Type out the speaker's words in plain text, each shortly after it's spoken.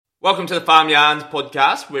Welcome to the Farm Yarns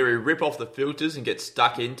podcast, where we rip off the filters and get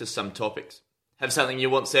stuck into some topics. Have something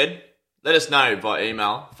you want said? Let us know via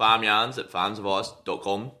email,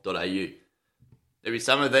 farmyarns@farmsadvice.com.au. There'll be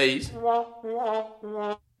some of these,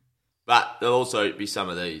 but there'll also be some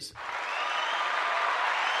of these.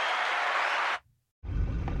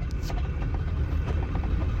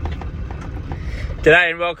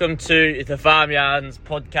 G'day and welcome to the Farm Yarns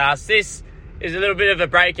podcast. This is a little bit of a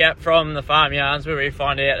breakout from the Farm Yarns where we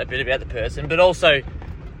find out a bit about the person, but also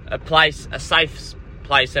a safe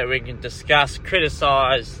place that we can discuss,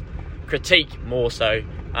 criticise, critique more so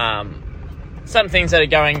some things that are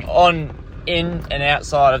going on in and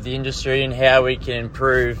outside of the industry and how we can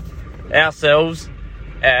improve ourselves,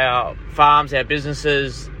 our farms, our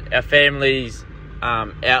businesses, our families'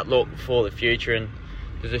 outlook for the future. And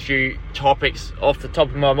there's a few topics off the top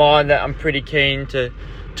of my mind that I'm pretty keen to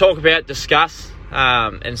talk about, discuss,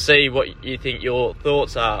 and see what you think your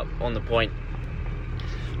thoughts are on the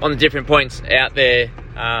different points out there.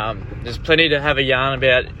 There's plenty to have a yarn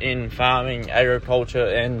about in farming, agriculture,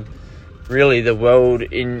 and really the world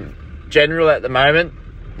in general at the moment.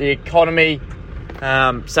 The economy,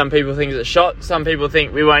 some people think it's a shot, some people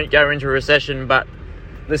think we won't go into a recession, but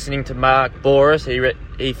listening to Mark Bouris,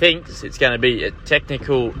 he thinks it's going to be a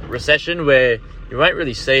technical recession where you won't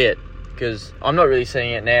really see it, because I'm not really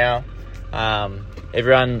seeing it now.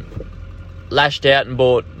 Everyone lashed out and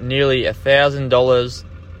bought nearly $1,000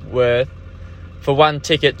 worth for one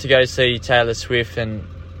ticket to go see Taylor Swift, and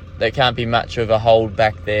there can't be much of a hold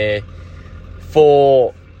back there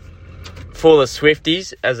for the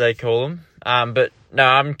Swifties, as they call them. But no,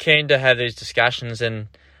 I'm keen to have these discussions and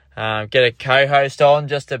get a co-host on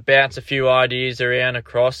just to bounce a few ideas around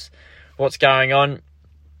across what's going on.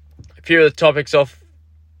 A few of the topics off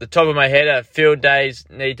the top of my head are field days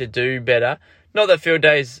need to do better. Not that field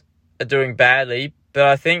days are doing badly, but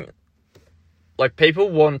I think people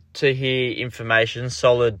want to hear information,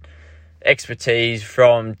 solid expertise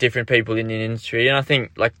from different people in the industry. And I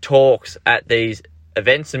think talks at these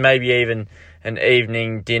events and maybe even an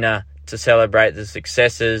evening dinner to celebrate the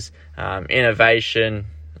successes, innovation,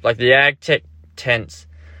 like the ag tech tents.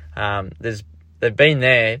 They've been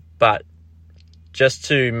there, but just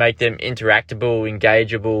to make them interactable,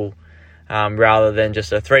 engageable, rather than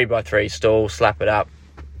just a 3x3 stall, slap it up.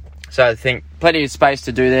 So I think plenty of space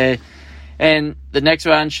to do there. And the next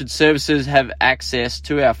one, should services have access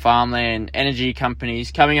to our farmland, energy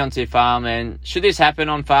companies coming onto farmland? Should this happen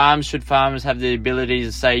on farms? Should farmers have the ability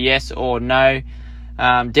to say yes or no?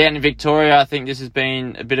 Down in Victoria, I think this has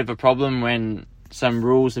been a bit of a problem when some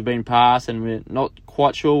rules have been passed and we're not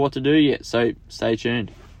quite sure what to do yet. So stay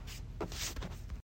tuned.